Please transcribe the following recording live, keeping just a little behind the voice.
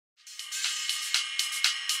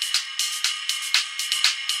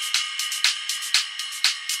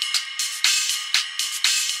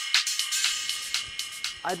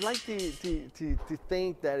I'd like to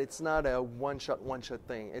think that it's not a one-shot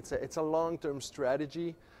thing. It's a long-term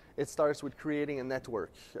strategy. It starts with creating a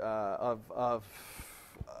network of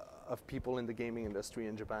people in the gaming industry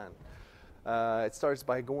in Japan. It starts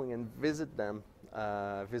by going and visit them,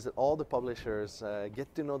 visit all the publishers,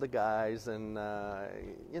 get to know the guys, and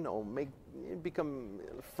become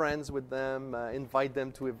friends with them, invite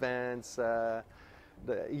them to events.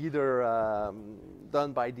 Either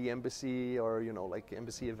done by the embassy or like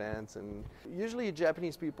embassy events. And usually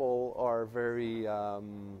Japanese people are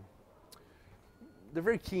they're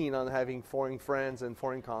very keen on having foreign friends and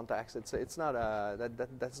foreign contacts. It's not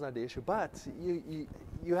that's not the issue, but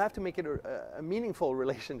you have to make it a meaningful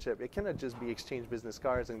relationship. It cannot just be exchange business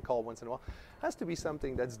cards and call once in a while. It has to be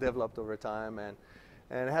something that's developed over time, and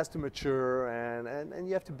it has to mature, and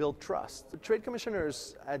you have to build trust. The trade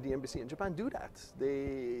commissioners at the embassy in Japan do that.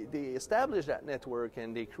 They establish that network,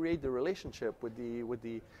 and they create the relationship with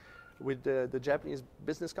the Japanese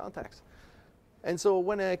business contacts. And so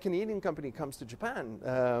when a Canadian company comes to Japan,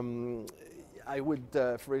 I would,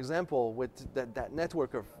 for example, with that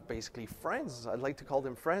network of basically friends, I'd like to call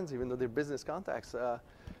them friends even though they're business contacts,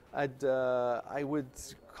 I would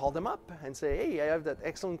call them up and say, hey, I have that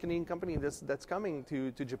excellent Canadian company that's coming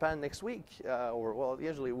to Japan next week. Or, well,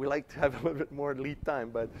 usually we like to have a little bit more lead time,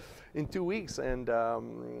 but in 2 weeks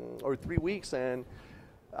or 3 weeks, and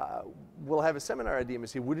we'll have a seminar at the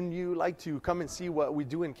embassy. Wouldn't you like to come and see what we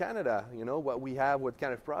do in Canada? What we have, what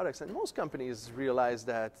kind of products. And most companies realize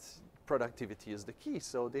that productivity is the key,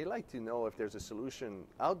 so they like to know if there's a solution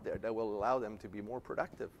out there that will allow them to be more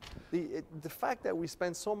productive. The fact that we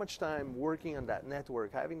spend so much time working on that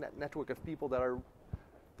network, having that network of people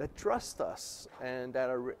that trust us and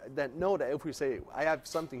that know that if we say, I have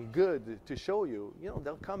something good to show you,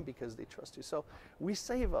 they'll come because they trust you. So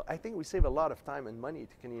I think we save a lot of time and money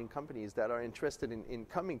to Canadian companies that are interested in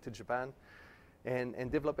coming to Japan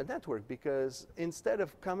and develop a network, because instead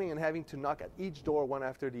of coming and having to knock at each door one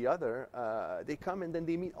after the other, they come and then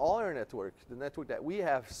they meet all our network, the network that we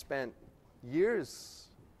have spent years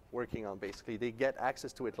working on. Basically, they get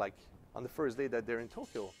access to it like on the first day that they're in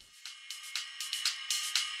Tokyo.